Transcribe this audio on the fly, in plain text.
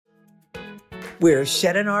We're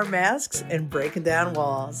shedding our masks and breaking down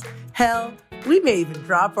walls. Hell, we may even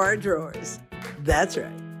drop our drawers. That's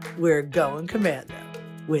right. We're going commando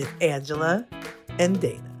with Angela and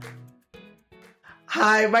Dana.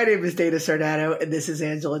 Hi, my name is Dana Sardano, and this is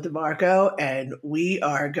Angela DiMarco, and we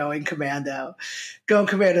are Going Commando. Going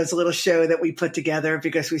Commando is a little show that we put together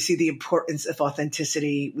because we see the importance of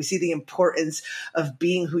authenticity. We see the importance of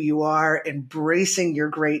being who you are, embracing your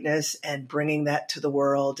greatness, and bringing that to the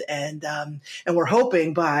world. And we're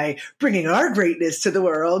hoping by bringing our greatness to the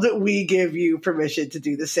world, we give you permission to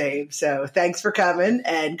do the same. So thanks for coming,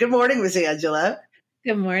 and good morning, Miss Angela.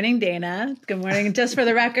 Good morning, Dana. Good morning. Just for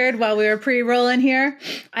the record, while we were pre-rolling here,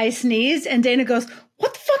 I sneezed and Dana goes,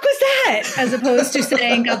 "What the fuck was that?" As opposed to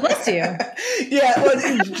saying, "God bless you." Yeah,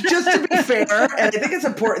 well, just to be fair, and I think it's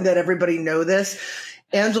important that everybody know this,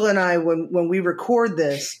 Angela and I, when we record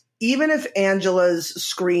this, even if Angela's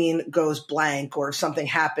screen goes blank or something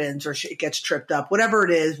happens or it gets tripped up, whatever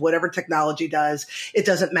it is, whatever technology does, it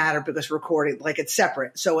doesn't matter because recording, like it's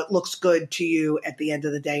separate. So it looks good to you at the end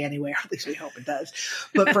of the day anyway, or at least we hope it does.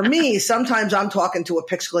 But for me, sometimes I'm talking to a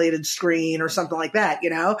pixelated screen or something like that,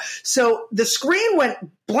 you know? So the screen went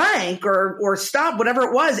blank or stopped, whatever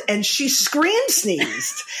it was, and she scream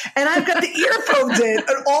sneezed. And I've got the earphones in,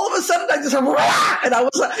 and all of a sudden I just went, and I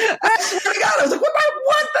was like, I swear to God, I was like, what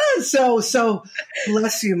this? So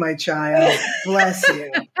bless you, my child. Bless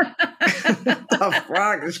you. The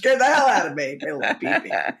frog scared the hell out of me. They will beat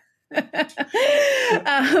me.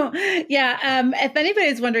 If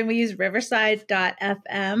anybody's wondering, we use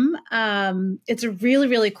riverside.fm. It's a really,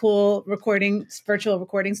 really cool virtual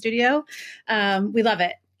recording studio. We love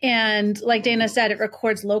it. And like Dana said, it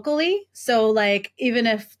records locally. So like, even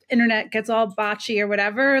if internet gets all botchy or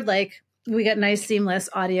whatever, like we get nice seamless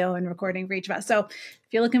audio and recording for each of us. So if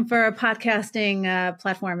you're looking for a podcasting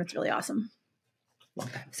platform, it's really awesome.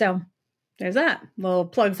 So there's that. Little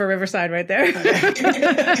plug for Riverside right there.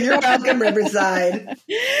 You're welcome, Riverside.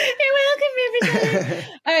 You're welcome, Riverside.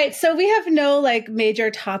 All right. So we have no like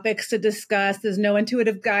major topics to discuss. There's no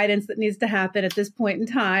intuitive guidance that needs to happen at this point in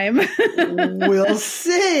time. We'll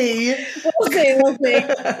see. We'll see.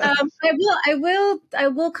 I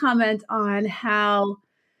will comment on how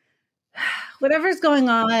whatever's going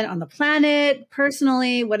on the planet,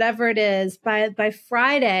 personally, whatever it is, by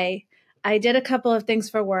Friday, I did a couple of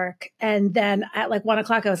things for work. And then at like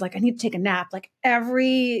 1:00, I was like, I need to take a nap. Like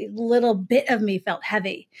every little bit of me felt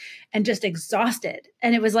heavy and just exhausted.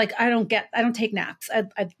 And it was like, I don't take naps.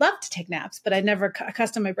 I'd love to take naps, but I never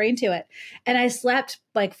accustomed my brain to it. And I slept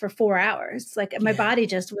like for 4 hours. Like my body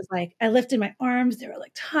just was like, I lifted my arms. They were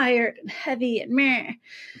like tired and heavy and meh.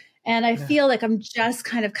 And I feel like I'm just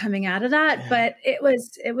kind of coming out of that, but it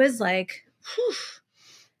was like, whew,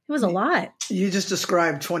 it was a lot. You just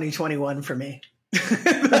described 2021 for me. Yeah,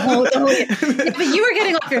 but you were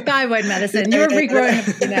getting off your thyroid medicine. You were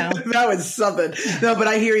regrowing it now. That was something. No, but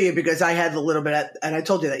I hear you because I had a little bit of, and I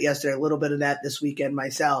told you that yesterday, a little bit of that this weekend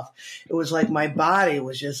myself. It was like my body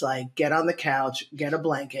was just like, get on the couch, get a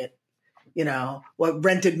blanket. You know,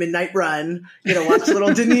 rented Midnight Run, you know, watch a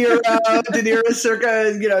little De Niro circa,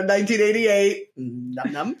 1988,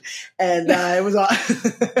 num. And it was all.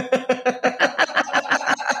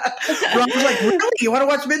 Ron was like, really? You want to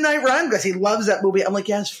watch Midnight Run? Because he loves that movie. I'm like,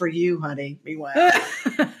 yes, for you, honey. Meanwhile.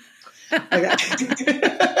 Okay.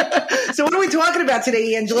 So what are we talking about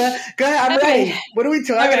today, Angela? Go ahead. I'm ready. What are we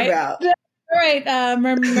talking about? All right,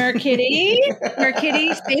 Merkitty,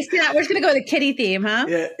 Space Cat. We're just going to go with the kitty theme, huh?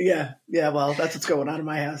 Yeah. Well, that's what's going on in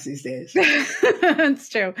my house these days. That's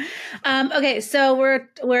true. Okay, so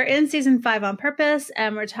we're in season 5 on purpose,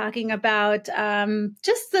 and we're talking about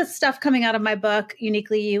just the stuff coming out of my book,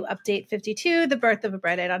 Uniquely You, Update 52, The Birth of a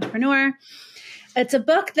Bright-Eyed Entrepreneur. It's a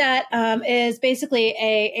book that is basically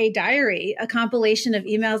a diary, a compilation of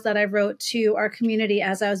emails that I wrote to our community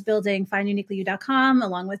as I was building finduniquelyyou.com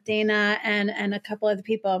along with Dana and a couple other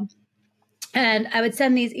people. And I would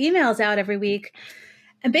send these emails out every week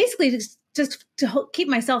and basically just to keep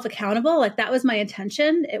myself accountable. Like that was my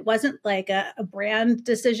intention. It wasn't like a brand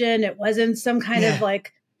decision. It wasn't some kind of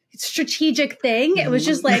like strategic thing. It was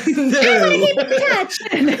just like, No. There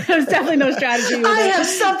was definitely no strategy with I it. have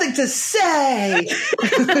something to say.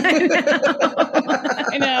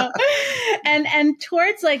 I know. And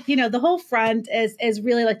towards like, the whole front is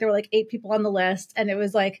really like, there were like 8 people on the list, and it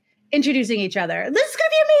was like introducing each other. This is going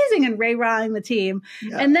to be amazing. And Ray-Rawing the team.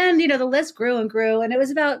 Yeah. And then, the list grew and grew, and it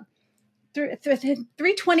was about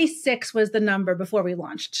 326 was the number before we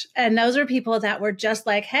launched. And those are people that were just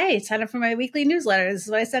like, hey, sign up for my weekly newsletter. This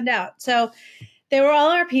is what I send out. So they were all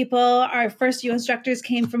our people. Our first few instructors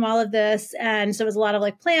came from all of this. And so it was a lot of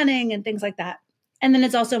like planning and things like that. And then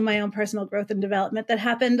it's also my own personal growth and development that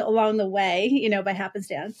happened along the way, by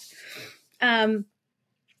happenstance.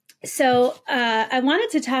 So I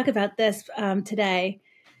wanted to talk about this today,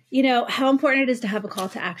 how important it is to have a call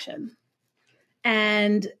to action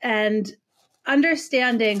and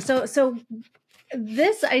understanding. So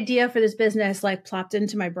this idea for this business plopped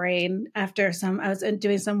into my brain after I was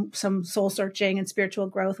doing some soul searching and spiritual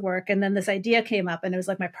growth work. And then this idea came up and it was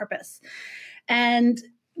my purpose. And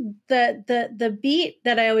the beat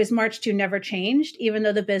that I always marched to never changed, even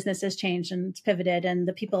though the business has changed and it's pivoted and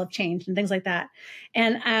the people have changed and things like that.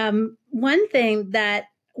 And one thing that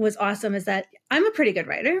was awesome is that I'm a pretty good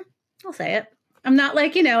writer. I'll say it. I'm not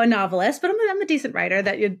a novelist, but I'm a decent writer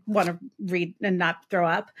that you'd want to read and not throw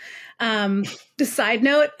up. The side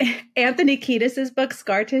note, Anthony Kiedis's book,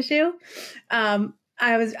 Scar Tissue. I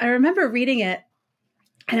remember reading it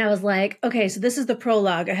and I was like, okay, so this is the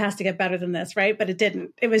prologue. It has to get better than this, right? But it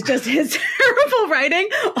didn't. It was just his terrible writing,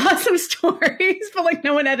 awesome stories, but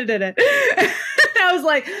no one edited it. I was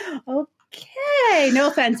like, okay, no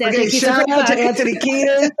offense, Anthony. Okay, shout out to Anthony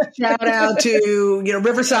Kiedis. Shout out to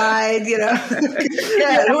Riverside. Yeah,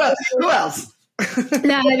 who else?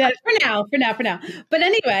 No, for now. But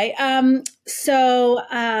anyway, so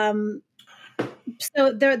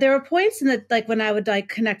there were points in the when I would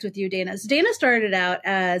connect with you, Dana. So Dana started out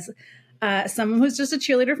as someone who's just a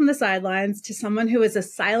cheerleader from the sidelines to someone who is a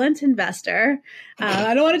silent investor.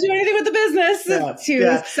 I don't want to do anything with the business.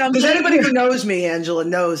 Because anybody who knows me, Angela,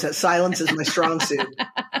 knows that silence is my strong suit.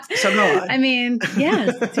 So go on. I mean,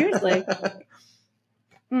 yes, seriously.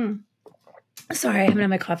 Sorry, I haven't had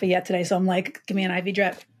my coffee yet today, so I'm give me an IV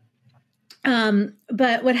drip.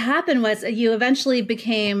 But what happened was you eventually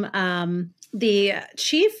became the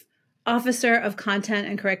chief officer of content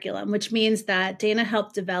and curriculum, which means that Dana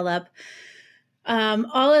helped develop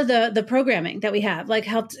all of the programming that we have,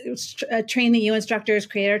 helped train the U instructors,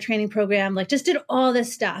 create our training program, just did all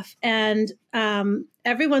this stuff. And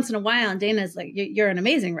every once in a while, and Dana's you're an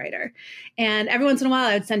amazing writer. And every once in a while,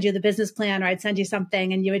 I would send you the business plan or I'd send you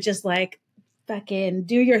something and you would just fucking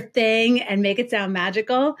do your thing and make it sound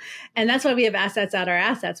magical. And that's why we have assets out our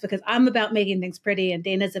assets, because I'm about making things pretty and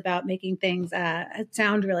Dana's about making things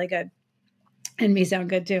sound really good and me sound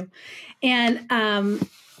good too. And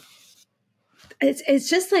it's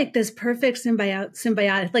just this perfect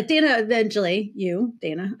symbiotic. Dana, eventually you,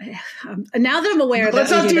 Dana, now that I'm aware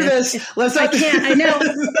Let's that not do this. I can't. I know.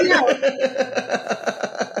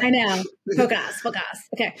 Focus.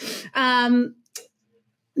 Okay.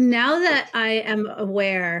 Now that I am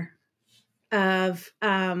aware of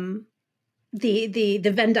the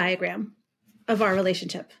Venn diagram of our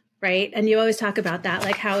relationship, right? And you always talk about that,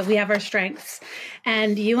 how we have our strengths,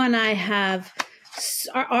 and you and I have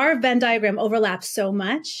our Venn diagram overlaps so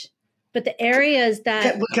much. But the areas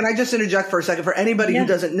that... Can I just interject for a second? For anybody who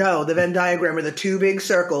doesn't know, the Venn diagram are the two big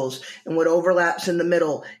circles, and what overlaps in the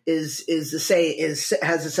middle has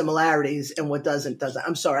the similarities, and what doesn't.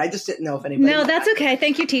 I'm sorry, I just didn't know if anybody... No, that's okay.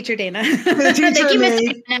 Thank you, teacher Dana. Thank you, Miss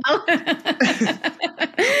now.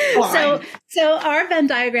 So our Venn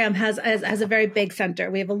diagram has a very big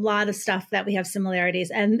center. We have a lot of stuff that we have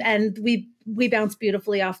similarities, and we bounce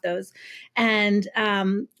beautifully off those. And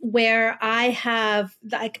where I have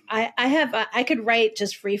I could write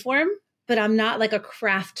just free form, but I'm not a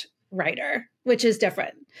craft writer, which is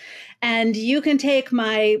different. And you can take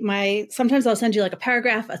my sometimes I'll send you a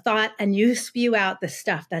paragraph, a thought, and you spew out the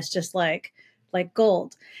stuff that's just like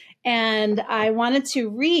gold. And I wanted to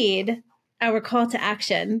read our call to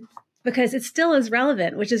action because it still is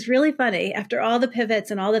relevant, which is really funny after all the pivots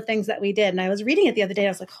and all the things that we did. And I was reading it the other day. I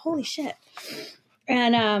was like, holy shit.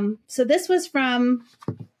 And so this was from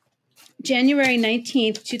January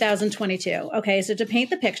 19th, 2022. Okay, so to paint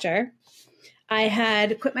the picture, I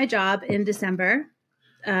had quit my job in December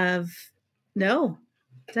of, no,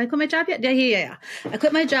 did I quit my job yet? Yeah. I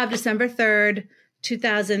quit my job December 3rd,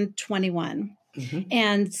 2021. Mm-hmm.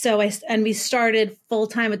 And so we started full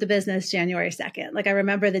time with the business January 2nd. I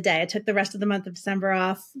remember the day. I took the rest of the month of December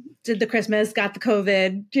off, did the Christmas, got the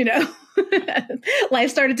COVID, life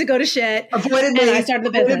started to go to shit. Avoided and I started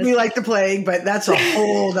the business. Avoided me like the plague, but that's a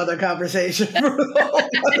whole other conversation for a whole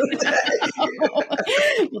other day.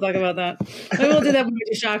 We'll talk about that. Maybe we'll do that when we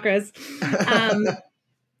do chakras.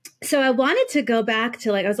 So I wanted to go back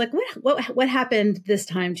to I was like, what happened this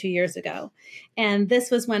time 2 years ago? And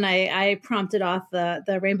this was when I prompted off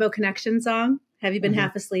the Rainbow Connection song. Have you been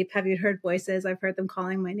half asleep? Have you heard voices? I've heard them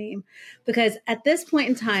calling my name. Because at this point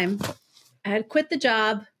in time, I had quit the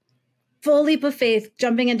job, full leap of faith,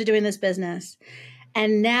 jumping into doing this business.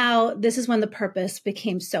 And now this is when the purpose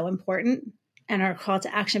became so important. and our call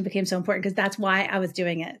to action became so important because that's why I was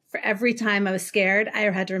doing it. For every time I was scared, I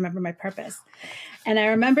had to remember my purpose. And I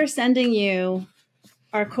remember sending you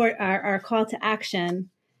our call to action,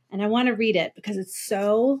 and I want to read it because it's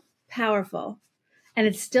so powerful and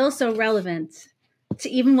it's still so relevant to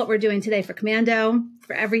even what we're doing today for Commando,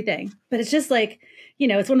 for everything. But it's just like,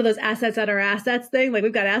 it's one of those assets at our assets thing. Like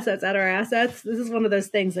we've got assets at our assets. This is one of those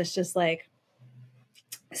things that's just like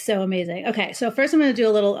so amazing. Okay, so first I'm going to do a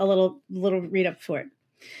little read up for it.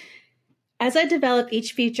 As I develop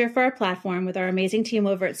each feature for our platform with our amazing team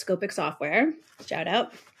over at Scopic Software, shout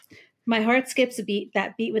out, my heart skips a beat,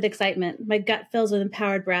 that beat with excitement. My gut fills with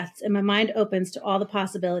empowered breaths, and my mind opens to all the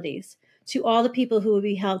possibilities, to all the people who will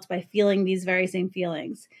be helped by feeling these very same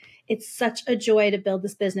feelings. It's such a joy to build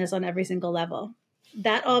this business on every single level.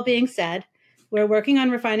 That all being said, we're working on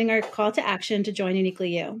refining our call to action to join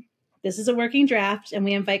Uniquely You. This is a working draft, and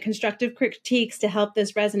we invite constructive critiques to help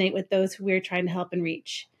this resonate with those who we're trying to help and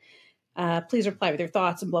reach. Please reply with your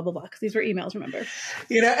thoughts and blah, blah, blah, because these were emails, remember.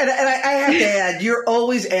 And I have to add, you're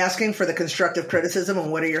always asking for the constructive criticism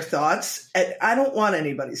and what are your thoughts? And I don't want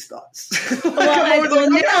anybody's thoughts. Now I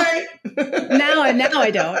don't. You're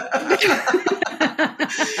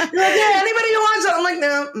like, yeah, anybody who wants it. I'm like,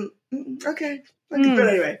 no, okay. But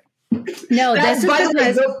anyway. No, this is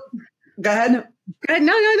because... Go ahead.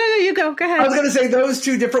 No, you go. Go ahead. I was going to say those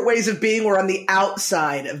two different ways of being were on the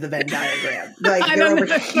outside of the Venn diagram. Like they're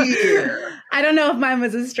over here. I don't know if mine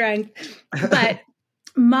was a strength, but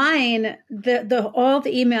mine, all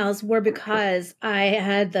the emails were because I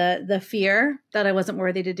had the fear that I wasn't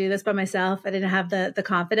worthy to do this by myself. I didn't have the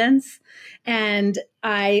confidence, and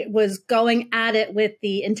I was going at it with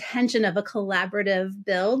the intention of a collaborative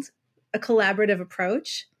build, a collaborative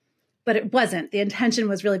approach. But it wasn't. The intention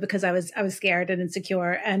was really because I was scared and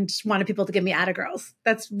insecure and just wanted people to give me atta girls.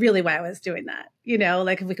 That's really why I was doing that.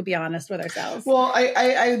 Like if we could be honest with ourselves. Well,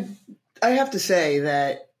 I have to say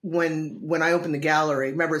that when I opened the gallery,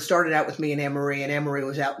 remember it started out with me and Anne-Marie, and Anne-Marie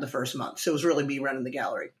was out in the first month. So it was really me running the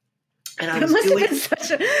gallery. And I was doing... Let's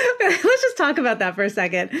just talk about that for a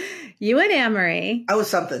second. You and Anne-Marie. I was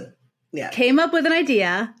something. Yeah. Came up with an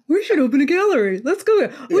idea. We should open a gallery. Let's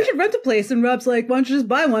go. We should rent a place. And Rob's like, why don't you just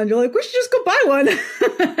buy one? You're like, we should just go buy one.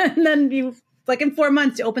 And then you, like in 4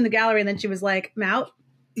 months, you open the gallery. And then she was like, I'm out.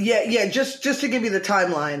 Yeah. Just to give you the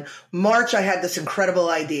timeline, March, I had this incredible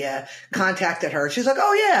idea, contacted her. She's like,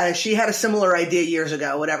 oh yeah, she had a similar idea years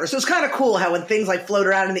ago, whatever. So it's kind of cool how when things like float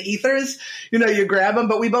around in the ethers, you grab them,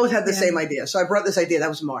 but we both had the same idea. So I brought this idea. That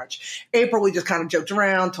was March. April, we just kind of joked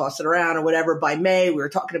around, tossed it around or whatever. By May, we were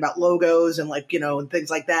talking about logos and and things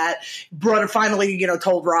like that. Brought it finally,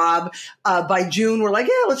 told Rob. By June, we're like,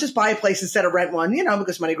 yeah, let's just buy a place instead of rent one,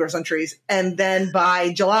 because money grows on trees. And then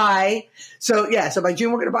by July, so by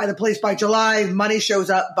June, we're going to buy the place. By July, money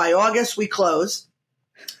shows up. By August, we close.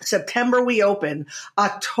 September, we open.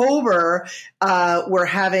 October, we're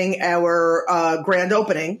having our grand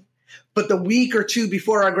opening. But the week or two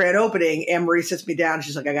before our grand opening, Anne-Marie sits me down.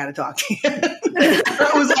 She's like, I got to talk to you.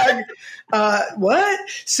 I was like, what?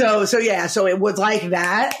 So it was like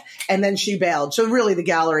that. And then she bailed. So really the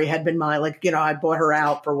gallery had been mine. I bought her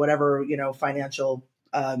out for whatever, financial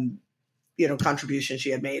contribution she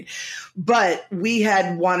had made. But we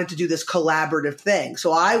had wanted to do this collaborative thing.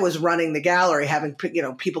 So I was running the gallery, having,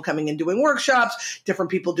 people coming in doing workshops, different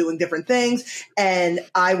people doing different things. And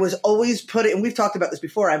I was always and we've talked about this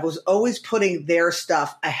before, I was always putting their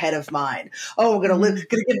stuff ahead of mine. Oh, we're going to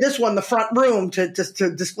give this one the front room to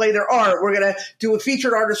display their art. We're going to do a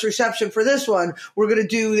featured artist reception for this one. We're going to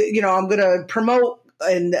do, I'm going to promote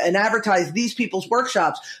and advertise these people's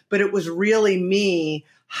workshops. But it was really me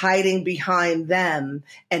hiding behind them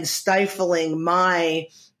and stifling my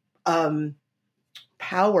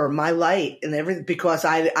power, my light and everything, because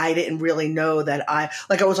I didn't really know that I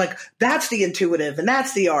was like, that's the intuitive and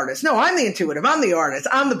that's the artist. No, I'm the intuitive. I'm the artist.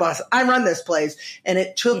 I'm the boss. I run this place. And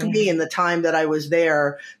it took me in the time that I was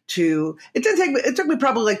there it took me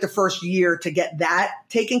probably like the first year to get that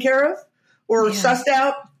taken care of or sussed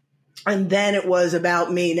out. And then it was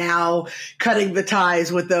about me now cutting the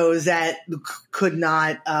ties with those that could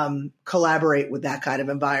not collaborate with that kind of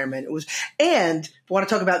environment. And if you want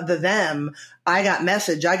to talk about them, I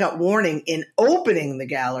got warning in opening the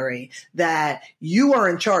gallery that you are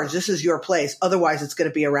in charge. This is your place. Otherwise, it's going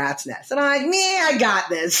to be a rat's nest. And I'm like, I got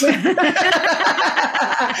this. And then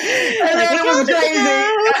it was crazy.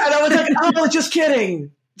 And I was like, oh, just kidding.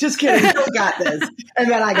 Just kidding. You got this. And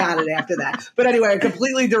then I got it after that. But anyway, I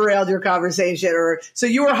completely derailed your conversation. So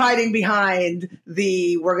you were hiding behind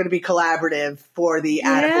we're going to be collaborative for the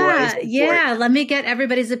attaboys. Yeah. Let me get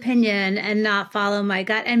everybody's opinion and not follow my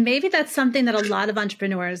gut. And maybe that's something that a lot of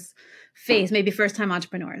entrepreneurs face, maybe first-time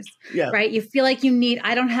entrepreneurs, Yeah. right? You feel like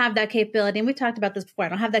I don't have that capability. And we've talked about this before. I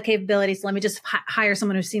don't have that capability. So let me just hire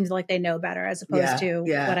someone who seems like they know better as opposed to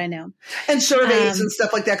what I know. And surveys and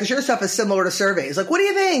stuff like that, because your stuff is similar to surveys. Like, what do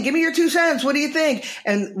you think? Give me your 2 cents. What do you think?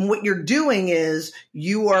 And what you're doing is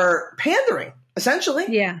you are pandering, essentially.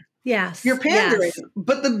 Yeah. Yes. You're pandering. Yes.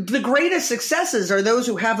 But the greatest successes are those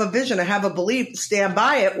who have a vision, and have a belief, stand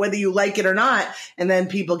by it, whether you like it or not. And then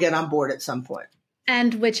people get on board at some point.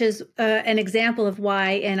 And which is an example of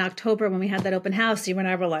why in October, when we had that open house, you and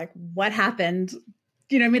I were like, what happened?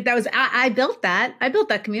 You know what I mean? That was, I built that. I built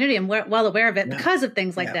that community. I'm well aware of it because of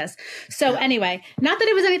things like this. So anyway, not that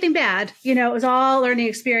it was anything bad. You know, it was all learning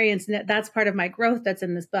experience. And that's part of my growth that's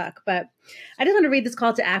in this book. But I just want to read this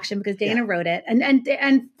call to action because Dana wrote it.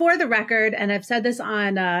 And for the record, and I've said this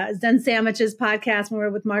on Zen Sandwiches podcast when we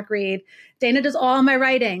were with Mark Reed, Dana does all my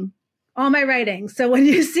writing. So when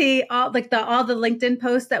you see all the LinkedIn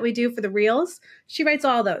posts that we do for the reels, she writes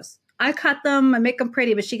all those. I cut them, I make them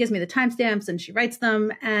pretty, but she gives me the timestamps and she writes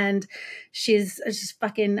them, and she's just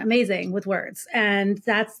fucking amazing with words. And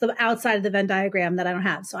that's the outside of the Venn diagram that I don't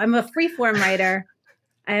have. So I'm a freeform writer.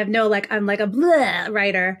 I have I'm like a blah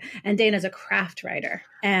writer, and Dana's a craft writer.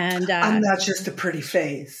 And I'm not just a pretty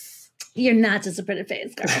face. You're not just a pretty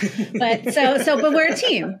face, girl. But but we're a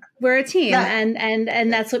team. We're a team,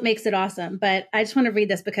 and that's what makes it awesome. But I just want to read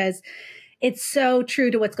this because it's so true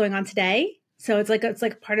to what's going on today. So it's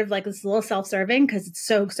like part of like this little self-serving because it's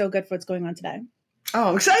so good for what's going on today. Oh,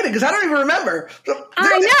 I'm excited because I don't even remember.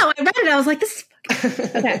 I know. I read it. I was like, this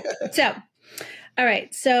is okay. So, all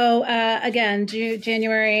right. So again,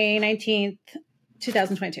 January 19th,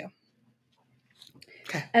 2022.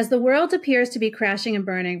 Okay. As the world appears to be crashing and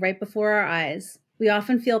burning right before our eyes, we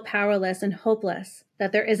often feel powerless and hopeless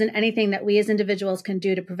that there isn't anything that we as individuals can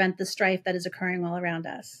do to prevent the strife that is occurring all around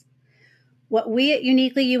us. What we at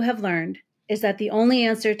Uniquely You have learned is that the only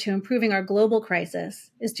answer to improving our global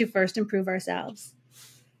crisis is to first improve ourselves.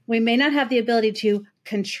 We may not have the ability to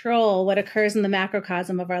control what occurs in the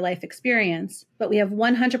macrocosm of our life experience, but we have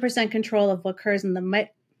 100% control of what occurs in the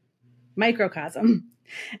microcosm.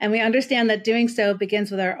 And we understand that doing so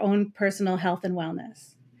begins with our own personal health and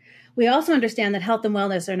wellness. We also understand that health and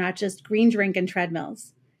wellness are not just green drink and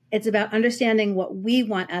treadmills. It's about understanding what we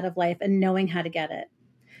want out of life and knowing how to get it.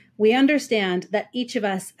 We understand that each of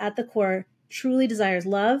us at the core truly desires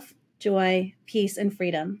love, joy, peace, and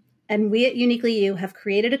freedom. And we at Uniquely You have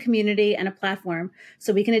created a community and a platform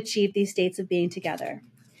so we can achieve these states of being together.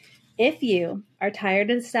 If you are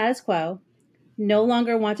tired of the status quo, no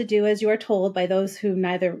longer want to do as you are told by those who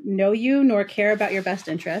neither know you nor care about your best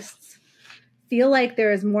interests, feel like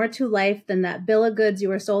there is more to life than that bill of goods you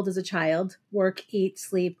were sold as a child, work, eat,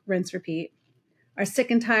 sleep, rinse, repeat, are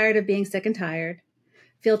sick and tired of being sick and tired,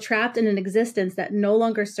 feel trapped in an existence that no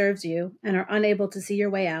longer serves you and are unable to see your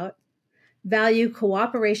way out, value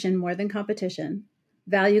cooperation more than competition,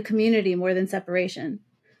 value community more than separation,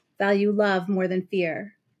 value love more than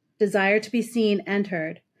fear, desire to be seen and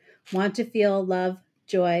heard, want to feel love,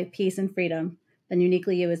 joy, peace, and freedom, then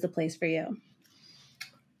Uniquely You is the place for you.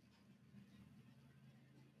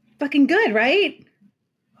 Fucking good, right?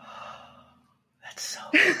 That's so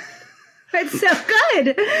good. It's so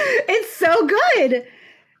good. It's so good.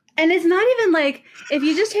 And it's not even like, if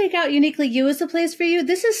you just take out Uniquely You as a place for you,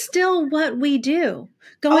 this is still what we do.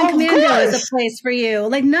 Going Commando is a place for you.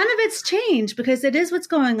 Like, none of it's changed because it is what's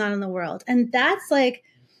going on in the world. And that's like,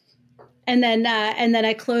 and then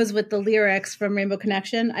I close with the lyrics from Rainbow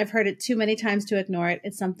Connection. I've heard it too many times to ignore it.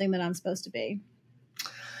 It's something that I'm supposed to be.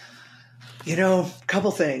 You know, a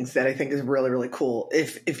couple things that I think is really, really cool.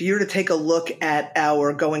 If you were to take a look at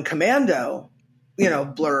our Going Commando,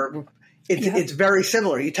 blurb, it's very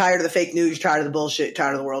similar. You're tired of the fake news, you're tired of the bullshit, you're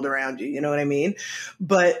tired of the world around you. You know what I mean?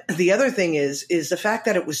 But the other thing is the fact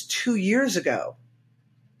that it was 2 years ago,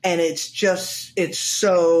 and it's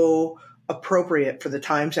so appropriate for the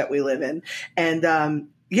times that we live in. And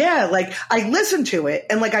like I listened to it,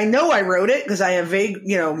 and like I know I wrote it because I have vague,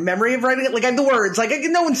 memory of writing it. Like I have the words. Like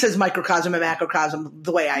no one says microcosm and macrocosm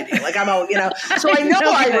the way I do. Like I'm out, So I know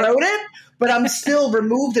I wrote it, but I'm still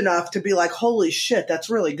removed enough to be like, holy shit, that's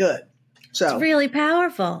really good. So it's really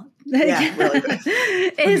powerful. Yeah, really good.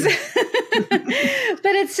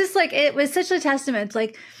 But it's just like, it was such a testament.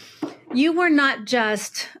 Like, you were not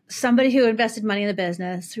just somebody who invested money in the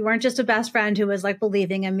business. You weren't just a best friend who was like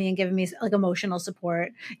believing in me and giving me like emotional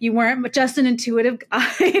support. You weren't just an intuitive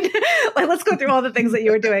guide. Like, let's go through all the things that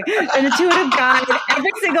you were doing. An intuitive guide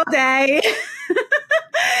every single day.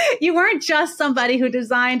 You weren't just somebody who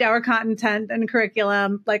designed our content and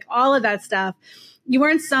curriculum, like all of that stuff. You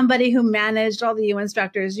weren't somebody who managed all the U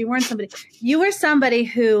instructors. You were somebody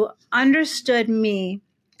who understood me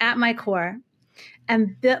at my core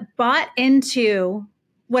and bought into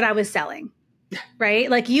what I was selling, right?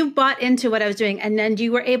 Like you bought into what I was doing, and then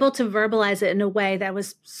you were able to verbalize it in a way that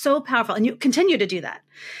was so powerful. And you continue to do that.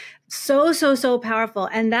 So powerful.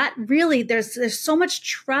 And that really, there's so much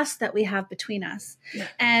trust that we have between us. Yeah.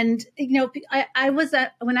 And, when I was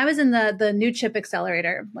in the New Chip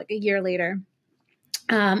Accelerator, like a year later,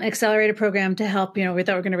 accelerator program to help, we thought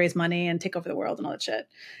we were going to raise money and take over the world and all that shit.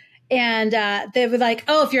 And they were like,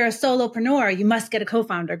 oh, if you're a solopreneur, you must get a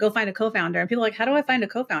co-founder. Go find a co-founder. And people are like, how do I find a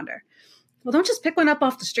co-founder? Well, don't just pick one up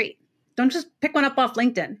off the street. Don't just pick one up off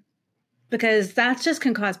LinkedIn, because that just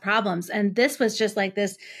can cause problems. And this was just like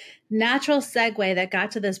this natural segue that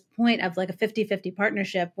got to this point of like a 50-50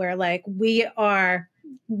 partnership where like we are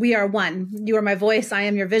one. You are my voice. I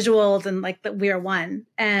am your visuals. And like that we are one.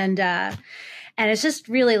 And it's just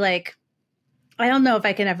really like, I don't know if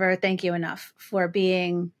I can ever thank you enough for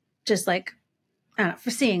being just like, I don't know,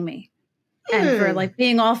 for seeing me. And for like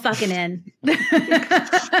being all fucking in.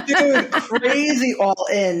 Dude, crazy all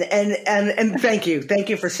in. And thank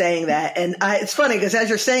you for saying that. And it's funny because as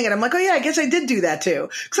you're saying it, I'm like, oh yeah, I guess I did do that too.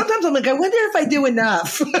 Sometimes I'm like, I wonder if I do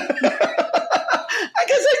enough. I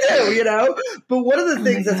guess I do, But one of the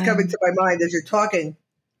things that's coming to my mind as you're talking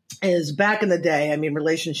is back in the day, I mean,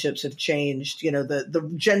 relationships have changed,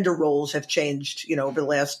 the gender roles have changed, over the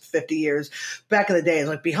last 50 years. Back in the day, it's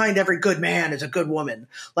like behind every good man is a good woman.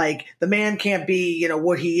 Like the man can't be,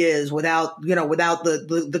 what he is without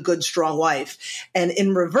the good, strong wife. And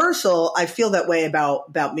in reversal, I feel that way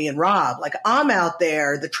about me and Rob. Like I'm out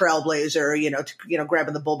there, the trailblazer,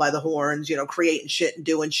 grabbing the bull by the horns, creating shit and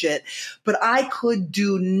doing shit. But I could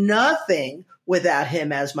do nothing without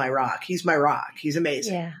him as my rock. He's my rock. He's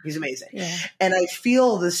amazing. Yeah. He's amazing. Yeah. And I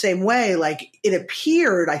feel the same way. Like it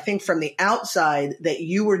appeared, I think from the outside that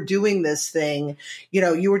you were doing this thing,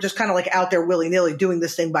 you were just kind of like out there willy-nilly doing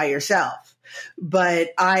this thing by yourself. But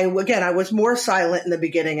I was more silent in the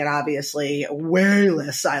beginning and obviously way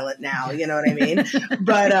less silent now. You know what I mean?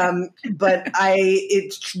 But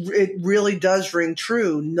it really does ring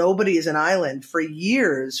true. Nobody is an island. For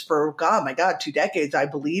years, for 2 decades, I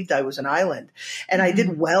believed I was an island and I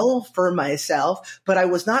did well for myself, but I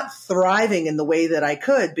was not thriving in the way that I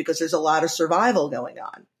could because there's a lot of survival going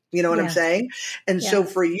on. You know what I'm saying? And so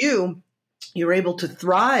for you're able to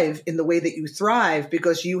thrive in the way that you thrive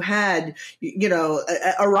because you had,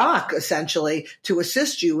 a rock essentially to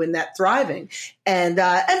assist you in that thriving and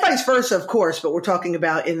vice versa, of course, but we're talking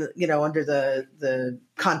about under the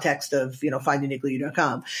context of,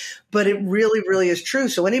 finduniquelyu.com. But it really, really is true.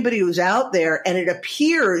 So anybody who's out there and it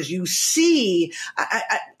appears you see,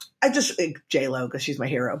 I just J-Lo because she's my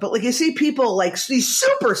hero, but like you see people like these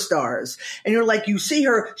superstars and you're like, you see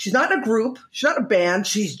her, she's not in a group, she's not in a band,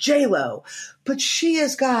 she's J-Lo, but she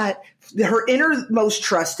has got her innermost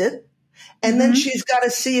trusted. And then she's got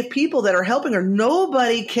a sea of people that are helping her.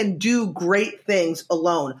 Nobody can do great things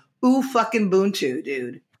alone. Ooh, fucking Ubuntu,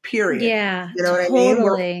 dude. Period. Yeah. You know what I mean?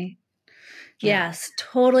 Totally. Yes,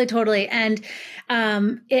 totally. And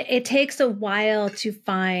it takes a while to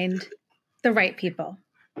find the right people.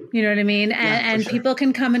 You know what I mean? And people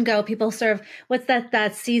can come and go. People serve, what's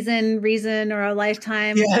that season, reason, or a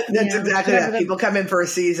lifetime? Yeah, that's exactly that. People come in for a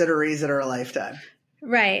season, a reason, or a lifetime.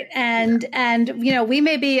 Right. And we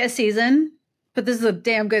may be a season, but this is a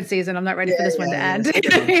damn good season. I'm not ready for this one to end,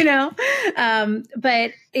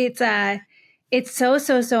 but it's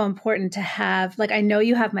so important to have, like, I know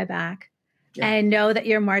you have my back. Yeah. I know that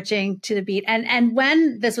you're marching to the beat. And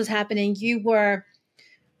when this was happening,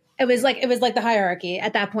 it was like the hierarchy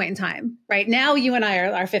at that point in time, right? Now you and I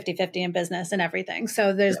are 50-50 in business and everything.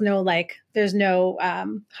 So there's no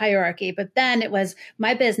hierarchy, but then it was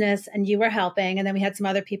my business and you were helping. And then we had some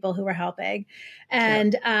other people who were helping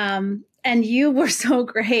and you were so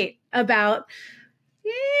great about,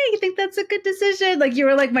 you think that's a good decision? Like you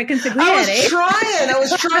were like my consigliere. I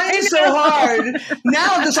was trying so hard.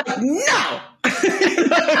 Now I'm just like, no. You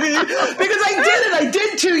know what I mean? Because I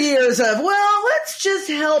did 2 years of, let's just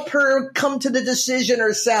help her come to the decision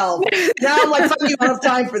herself. Now I'm like, fuck you, I don't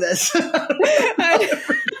have time for this.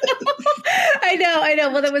 I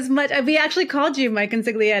know. Well, that was much. We actually called you my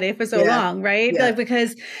consigliere for so long, right? Yeah. Like,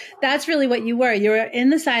 because that's really what you were. You were in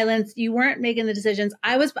the silence. You weren't making the decisions.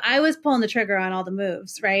 I was pulling the trigger on all the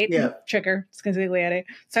moves, right? Yeah. Trigger, consigliere.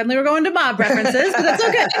 Suddenly we're going to mob references, but that's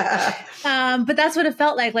okay. But that's what it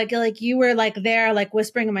felt like. Like you were like there, like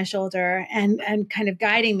whispering in my shoulder and kind of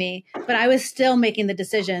guiding me. But I was still making the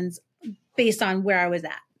decisions based on where I was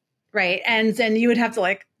at. Right. And then you would have to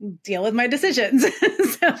like deal with my decisions.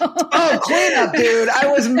 Oh, cleanup, dude. I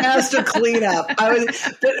was master cleanup.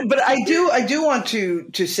 But I do want to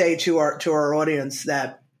say to our audience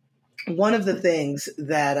that one of the things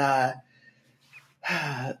that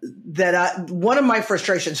one of my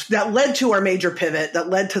frustrations that led to our major pivot,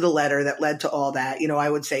 that led to the letter, that led to all that, I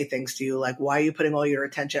would say things to you like, why are you putting all your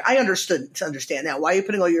attention? I understand now. Why are you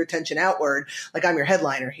putting all your attention outward? Like, I'm your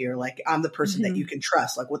headliner here. Like, I'm the person that you can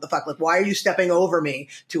trust. Like, what the fuck? Like, why are you stepping over me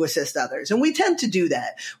to assist others? And we tend to do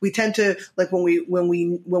that. We tend to, like, when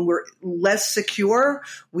we're less secure,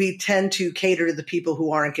 we tend to cater to the people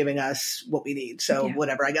who aren't giving us what we need. So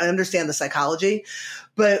whatever. I understand the psychology,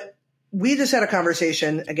 but we just had a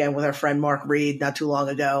conversation again with our friend Mark Reed not too long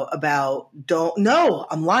ago about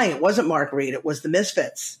I'm lying. It wasn't Mark Reed. It was the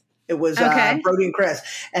Misfits. It was Brody and Chris.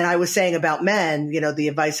 And I was saying about men, the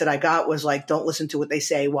advice that I got was like, don't listen to what they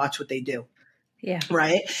say, watch what they do. Yeah.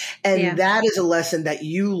 Right. And that is a lesson that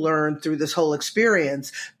you learned through this whole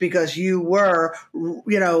experience because you were,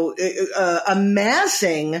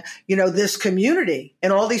 amassing, this community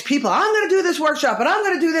and all these people. I'm going to do this workshop and I'm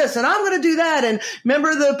going to do this and I'm going to do that. And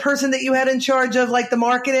remember the person that you had in charge of like the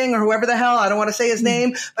marketing or whoever the hell, I don't want to say his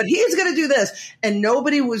name, but he's going to do this. And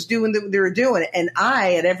nobody was doing what they were doing. And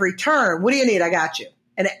I, at every turn, what do you need? I got you.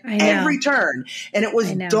 And at every turn. And it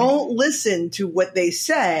was don't listen to what they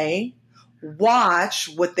say. Watch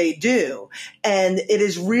what they do. And it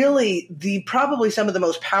is really probably some of the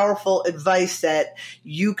most powerful advice that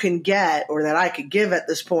you can get or that I could give at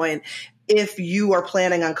this point if you are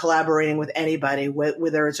planning on collaborating with anybody,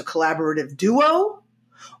 whether it's a collaborative duo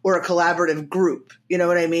or a collaborative group. You know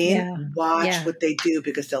what I mean? Yeah. Watch what they do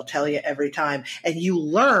because they'll tell you every time. And you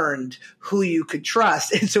learned who you could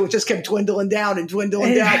trust. And so it just kept dwindling down and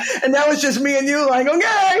dwindling down. And that was just me and you like,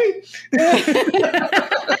 okay.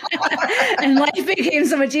 And life became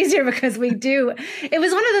so much easier because we do. It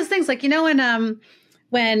was one of those things like,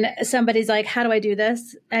 when somebody's like, how do I do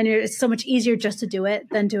this? And it's so much easier just to do it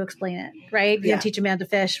than to explain it, right? You teach a man to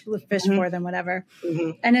fish for them, whatever.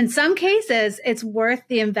 Mm-hmm. And in some cases, it's worth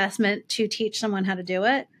the investment to teach someone how to do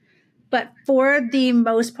it. But for the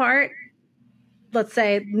most part, let's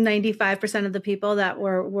say 95% of the people that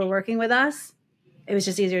were working with us, it was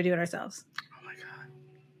just easier to do it ourselves. Oh my God.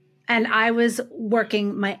 And I was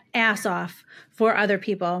working my ass off for other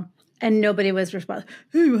people. And nobody was responsible.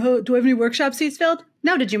 Hey, do I have any workshop seats filled?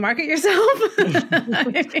 No. Did you market yourself?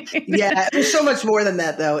 Yeah, it was so much more than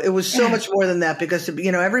that, though. It was so much more than that because,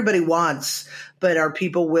 everybody wants, but are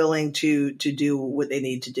people willing to do what they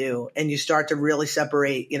need to do? And you start to really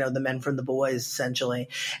separate, the men from the boys, essentially.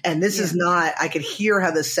 And this is not, I could hear how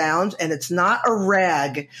this sounds, and it's not a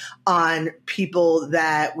rag on people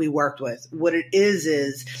that we worked with. What it is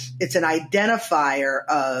it's an identifier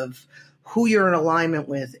of who you're in alignment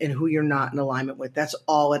with and who you're not in alignment with. That's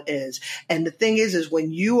all it is. And the thing is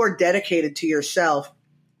when you are dedicated to yourself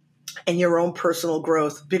and your own personal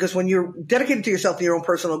growth, because when you're dedicated to yourself and your own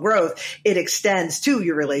personal growth, it extends to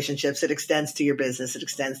your relationships, it extends to your business, it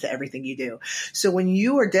extends to everything you do. So when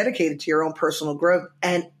you are dedicated to your own personal growth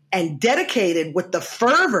and dedicated with the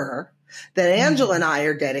fervor that Angela and I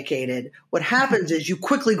are dedicated, what happens is you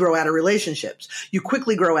quickly grow out of relationships. You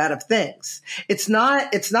quickly grow out of things. It's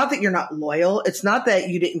not that you're not loyal. It's not that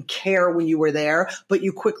you didn't care when you were there, but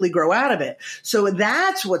you quickly grow out of it. So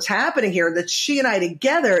that's what's happening here, that she and I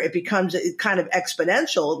together, it becomes kind of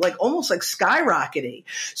exponential, like almost like skyrocketing.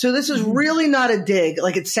 So this is really not a dig.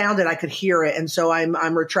 Like it sounded, I could hear it. And so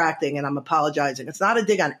I'm retracting and I'm apologizing. It's not a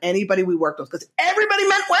dig on anybody we worked with because everybody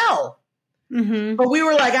meant well. Mm-hmm. But we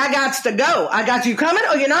were like, I got to go. I got you coming.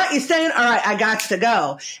 Oh, you're not? You're staying? All right. I got to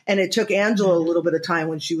go. And it took Angela a little bit of time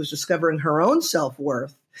when she was discovering her own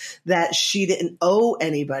self-worth that she didn't owe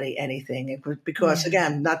anybody anything. Because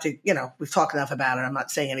again, not to, we've talked enough about it. I'm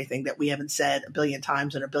not saying anything that we haven't said a billion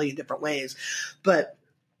times in a billion different ways. But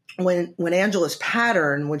when Angela's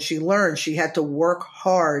pattern, when she learned she had to work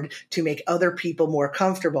hard to make other people more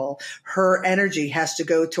comfortable, her energy has to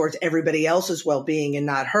go towards everybody else's well-being and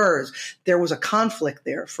not hers. There was a conflict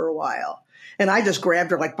there for a while. And I just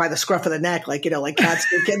grabbed her like by the scruff of the neck, like, like cats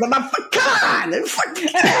do kids. I'm like, come on, let's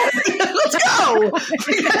go.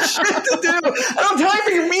 We got shit to do. I don't have time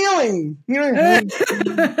for your mealing. Let's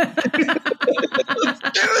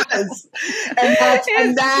do this.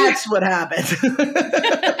 And that's what happened.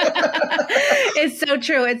 It's so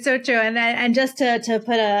true. It's so true. And just to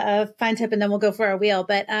put a fine tip and then we'll go for our wheel,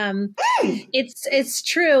 but it's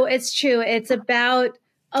true. It's true. It's about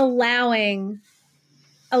allowing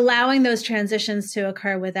allowing those transitions to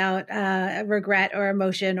occur without regret or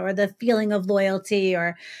emotion or the feeling of loyalty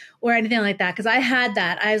or anything like that. Because I had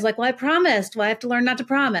that. I was like, well, I promised. Well, I have to learn not to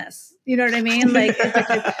promise. You know what I mean? Like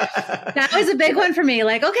that was a big one for me.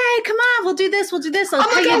 Like, okay, come on, we'll do this. We'll do this. I'll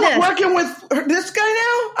pay you this. Working with this guy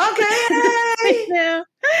now? Okay.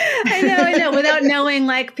 I know. Without knowing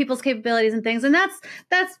like people's capabilities and things, and that's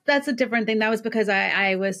a different thing. That was because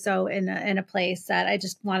I was so in a place that I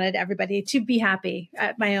just wanted everybody to be happy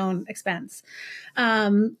at my own expense.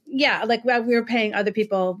 Like we were paying other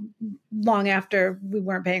people long after we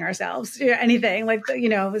weren't paying ourselves. Anything like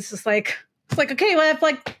it's just like. It's like, okay, well, I have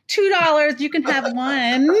like $2. You can have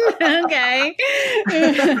one. Okay.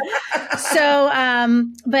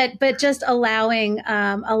 So, but just allowing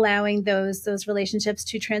those relationships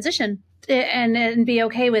to transition and be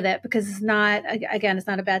okay with it, because it's not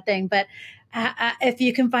a bad thing. But if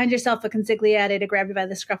you can find yourself a consigliere to grab you by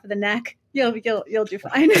the scruff of the neck, you'll do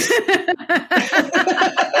fine.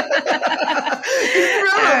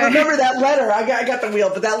 Remember that letter? I got the wheel,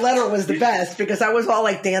 but that letter was the best because I was all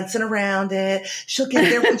like dancing around it. She'll get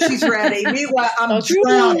there when she's ready. Meanwhile, I'm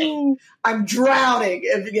drowning. And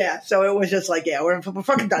so it was just like, we're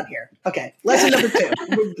fucking done here. Okay, lesson number 2.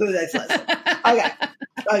 Move to the next lesson. Okay.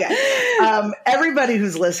 Everybody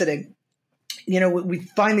who's listening, we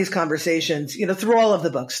find these conversations, through all of the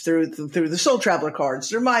books, through the Soul Traveler cards,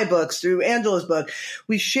 through my books, through Angela's book.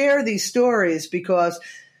 We share these stories because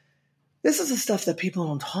this is the stuff that people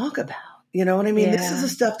don't talk about. You know what I mean? Yeah. This is the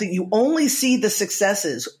stuff that you only see the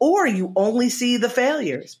successes or you only see the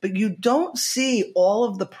failures, but you don't see all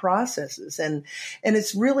of the processes. And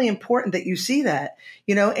it's really important that you see that.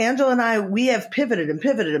 Angela and I, we have pivoted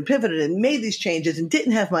and made these changes and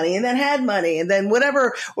didn't have money and then had money and then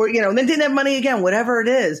whatever, or, and then didn't have money again, whatever it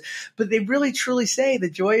is. But they really truly say the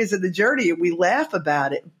joy is in the journey, and we laugh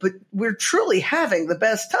about it, but we're truly having the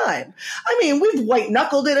best time. I mean, we've white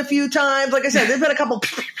knuckled it a few times. Like I said, there's been a couple,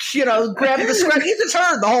 grabbing the scratch. You just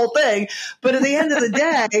heard the whole thing. But at the end of the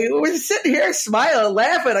day, we're sitting here smiling,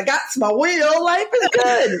 laughing. I got my wheel. Life is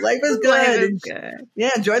good. Life is good. Yeah,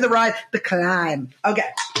 enjoy the ride, the climb. Okay,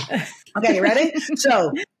 you ready?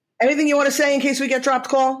 So, anything you want to say in case we get dropped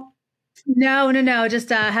call? No. Just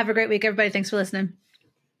have a great week, everybody. Thanks for listening.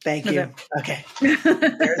 Thank you. Okay. There's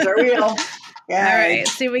our wheel. All right.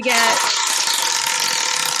 See what we get.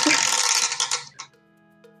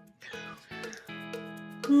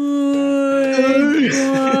 Goodbye,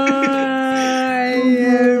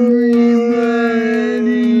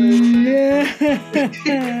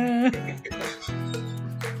 everybody.